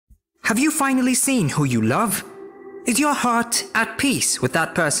Have you finally seen who you love? Is your heart at peace with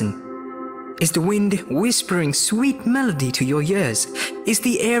that person? Is the wind whispering sweet melody to your ears? Is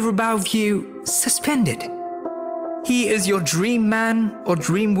the air above you suspended? He is your dream man or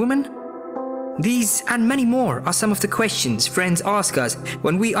dream woman? These and many more are some of the questions friends ask us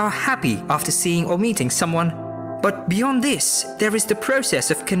when we are happy after seeing or meeting someone. But beyond this, there is the process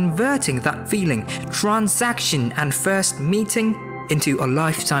of converting that feeling, transaction and first meeting into a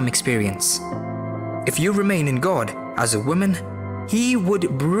lifetime experience. If you remain in God as a woman, He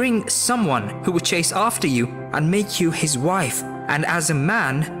would bring someone who would chase after you and make you his wife. And as a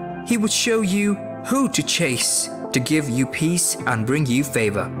man, He would show you who to chase to give you peace and bring you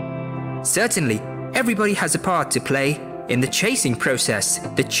favor. Certainly, everybody has a part to play in the chasing process,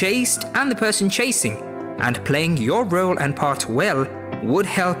 the chased and the person chasing, and playing your role and part well would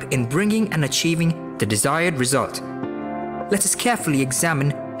help in bringing and achieving the desired result. Let us carefully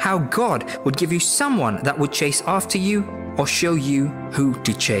examine how God would give you someone that would chase after you or show you who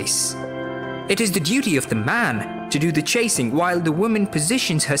to chase. It is the duty of the man to do the chasing while the woman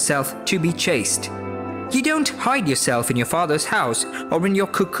positions herself to be chased. You don't hide yourself in your father's house or in your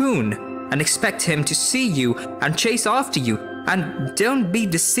cocoon and expect him to see you and chase after you. And don't be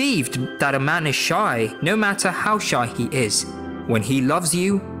deceived that a man is shy, no matter how shy he is. When he loves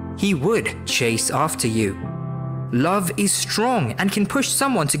you, he would chase after you. Love is strong and can push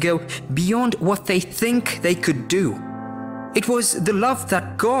someone to go beyond what they think they could do. It was the love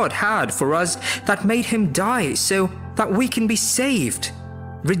that God had for us that made Him die so that we can be saved,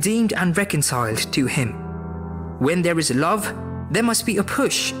 redeemed and reconciled to Him. When there is love, there must be a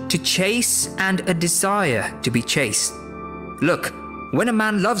push to chase and a desire to be chased. Look, when a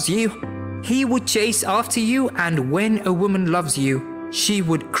man loves you, he would chase after you, and when a woman loves you, she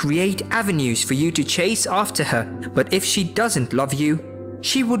would create avenues for you to chase after her. But if she doesn't love you,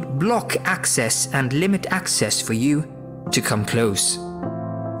 she would block access and limit access for you to come close.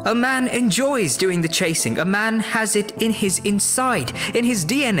 A man enjoys doing the chasing. A man has it in his inside, in his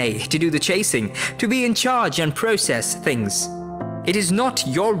DNA to do the chasing, to be in charge and process things. It is not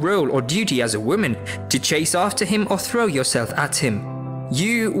your role or duty as a woman to chase after him or throw yourself at him.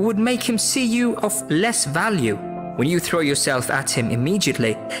 You would make him see you of less value when you throw yourself at him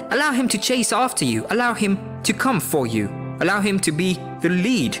immediately. Allow him to chase after you. Allow him to come for you. Allow him to be the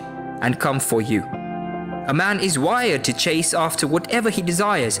lead and come for you. A man is wired to chase after whatever he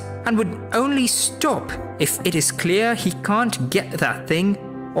desires and would only stop if it is clear he can't get that thing,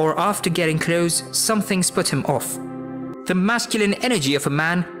 or after getting close, something's put him off. The masculine energy of a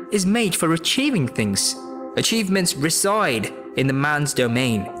man is made for achieving things. Achievements reside in the man's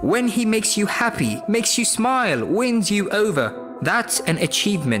domain. When he makes you happy, makes you smile, wins you over, that's an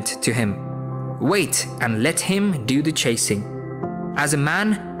achievement to him. Wait and let him do the chasing. As a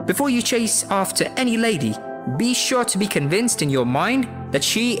man, before you chase after any lady, be sure to be convinced in your mind that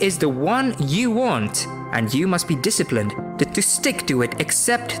she is the one you want, and you must be disciplined to stick to it,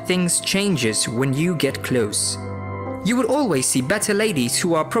 except things changes when you get close. You will always see better ladies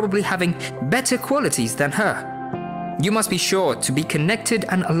who are probably having better qualities than her. You must be sure to be connected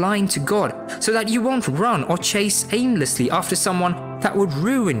and aligned to God so that you won't run or chase aimlessly after someone that would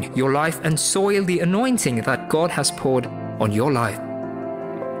ruin your life and soil the anointing that God has poured on your life.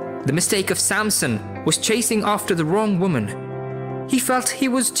 The mistake of Samson was chasing after the wrong woman. He felt he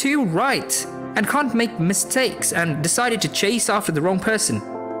was too right and can't make mistakes and decided to chase after the wrong person.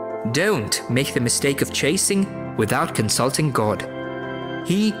 Don't make the mistake of chasing without consulting God.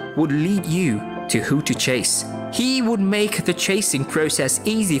 He would lead you to who to chase. He would make the chasing process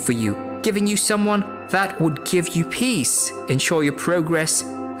easy for you, giving you someone that would give you peace, ensure your progress,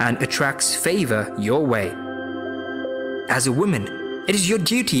 and attracts favor your way. As a woman, it is your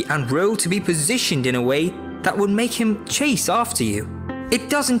duty and role to be positioned in a way that would make him chase after you. It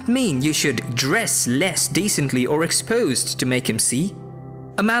doesn't mean you should dress less decently or exposed to make him see.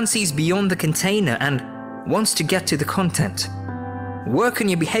 A man sees beyond the container and wants to get to the content. Work on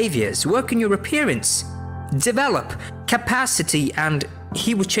your behaviors, work on your appearance, develop capacity, and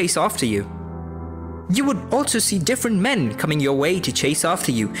he would chase after you. You would also see different men coming your way to chase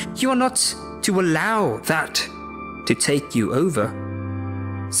after you. You are not to allow that to take you over.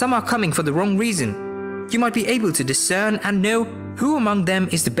 Some are coming for the wrong reason. You might be able to discern and know who among them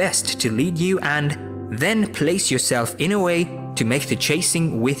is the best to lead you, and then place yourself in a way to make the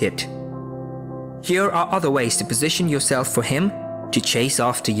chasing with it. Here are other ways to position yourself for him to chase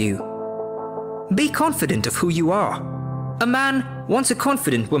after you. Be confident of who you are. A man wants a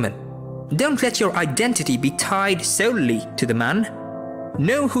confident woman. Don't let your identity be tied solely to the man.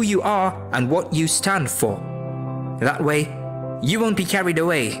 Know who you are and what you stand for. That way, You won't be carried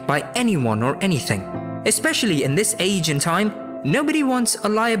away by anyone or anything. Especially in this age and time, nobody wants a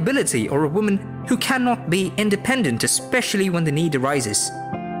liability or a woman who cannot be independent, especially when the need arises.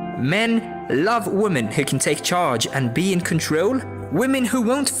 Men love women who can take charge and be in control, women who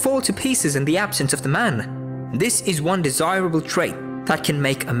won't fall to pieces in the absence of the man. This is one desirable trait that can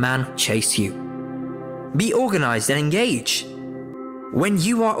make a man chase you. Be organized and engaged. When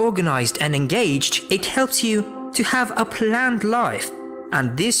you are organized and engaged, it helps you to have a planned life,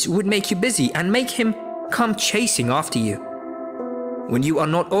 and this would make you busy and make him come chasing after you. When you are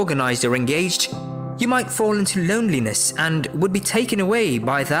not organized or engaged, you might fall into loneliness and would be taken away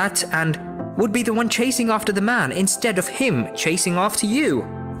by that and would be the one chasing after the man instead of him chasing after you.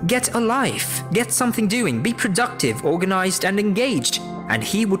 Get a life, get something doing, be productive, organized and engaged, and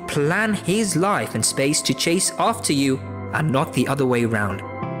he would plan his life and space to chase after you and not the other way around.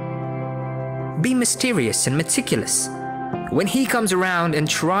 Be mysterious and meticulous. When he comes around and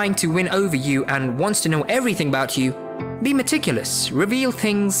trying to win over you and wants to know everything about you, be meticulous, reveal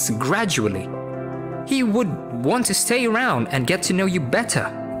things gradually. He would want to stay around and get to know you better.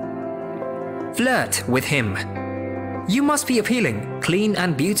 Flirt with him. You must be appealing, clean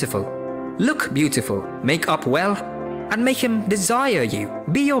and beautiful. Look beautiful, make up well, and make him desire you.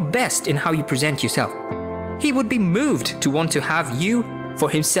 Be your best in how you present yourself. He would be moved to want to have you for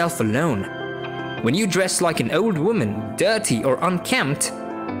himself alone. When you dress like an old woman, dirty or unkempt,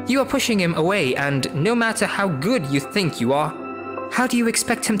 you are pushing him away, and no matter how good you think you are, how do you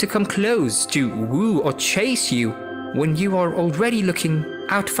expect him to come close to woo or chase you when you are already looking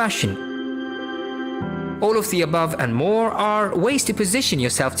out of fashion? All of the above and more are ways to position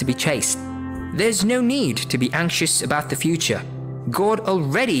yourself to be chased. There's no need to be anxious about the future. God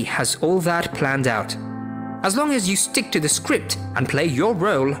already has all that planned out. As long as you stick to the script and play your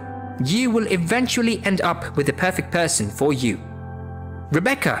role, you will eventually end up with the perfect person for you.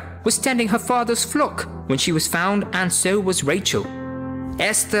 Rebecca was tending her father's flock when she was found, and so was Rachel.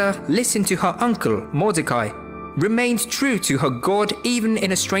 Esther listened to her uncle Mordecai, remained true to her God even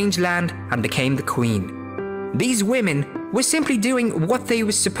in a strange land, and became the queen. These women were simply doing what they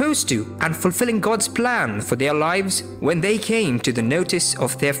were supposed to and fulfilling God's plan for their lives when they came to the notice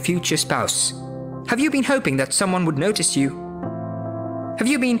of their future spouse. Have you been hoping that someone would notice you? Have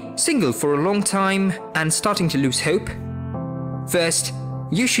you been single for a long time and starting to lose hope? First,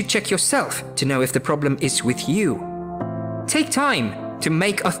 you should check yourself to know if the problem is with you. Take time to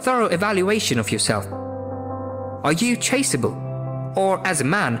make a thorough evaluation of yourself. Are you chaseable? Or as a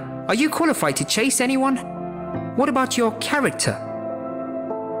man, are you qualified to chase anyone? What about your character?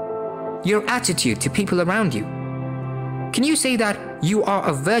 Your attitude to people around you? Can you say that you are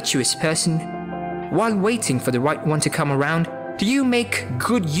a virtuous person? While waiting for the right one to come around, do you make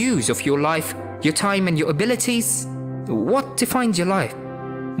good use of your life, your time and your abilities? What defines your life?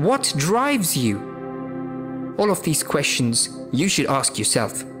 What drives you? All of these questions you should ask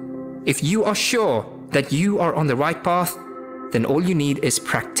yourself. If you are sure that you are on the right path, then all you need is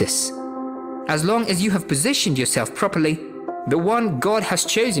practice. As long as you have positioned yourself properly, the one God has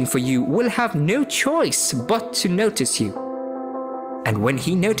chosen for you will have no choice but to notice you. And when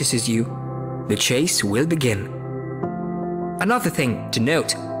he notices you, the chase will begin. Another thing to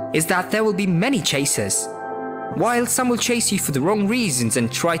note is that there will be many chasers. While some will chase you for the wrong reasons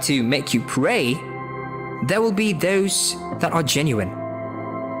and try to make you pray, there will be those that are genuine.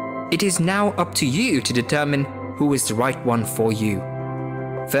 It is now up to you to determine who is the right one for you.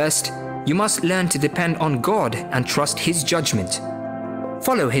 First, you must learn to depend on God and trust his judgment.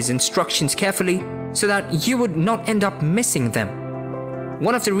 Follow his instructions carefully so that you would not end up missing them.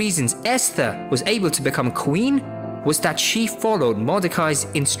 One of the reasons Esther was able to become queen was that she followed Mordecai's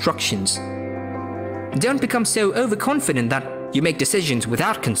instructions. Don't become so overconfident that you make decisions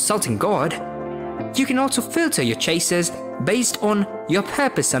without consulting God. You can also filter your chasers based on your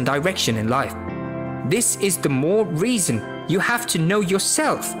purpose and direction in life. This is the more reason you have to know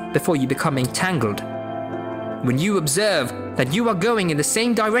yourself before you become entangled. When you observe that you are going in the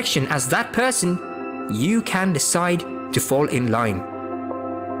same direction as that person, you can decide to fall in line.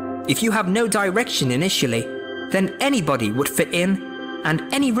 If you have no direction initially, then anybody would fit in and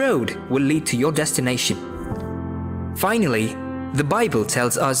any road will lead to your destination. Finally, the Bible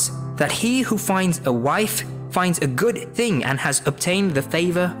tells us that he who finds a wife finds a good thing and has obtained the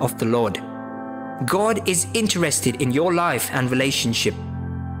favor of the Lord. God is interested in your life and relationship.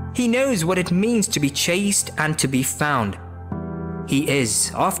 He knows what it means to be chased and to be found. He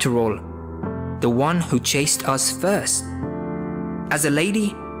is, after all, the one who chased us first. As a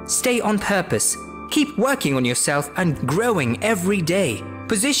lady, stay on purpose. Keep working on yourself and growing every day.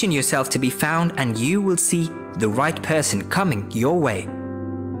 Position yourself to be found and you will see the right person coming your way.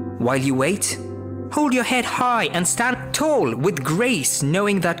 While you wait, hold your head high and stand tall with grace,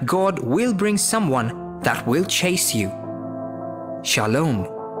 knowing that God will bring someone that will chase you.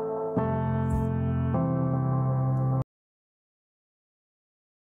 Shalom.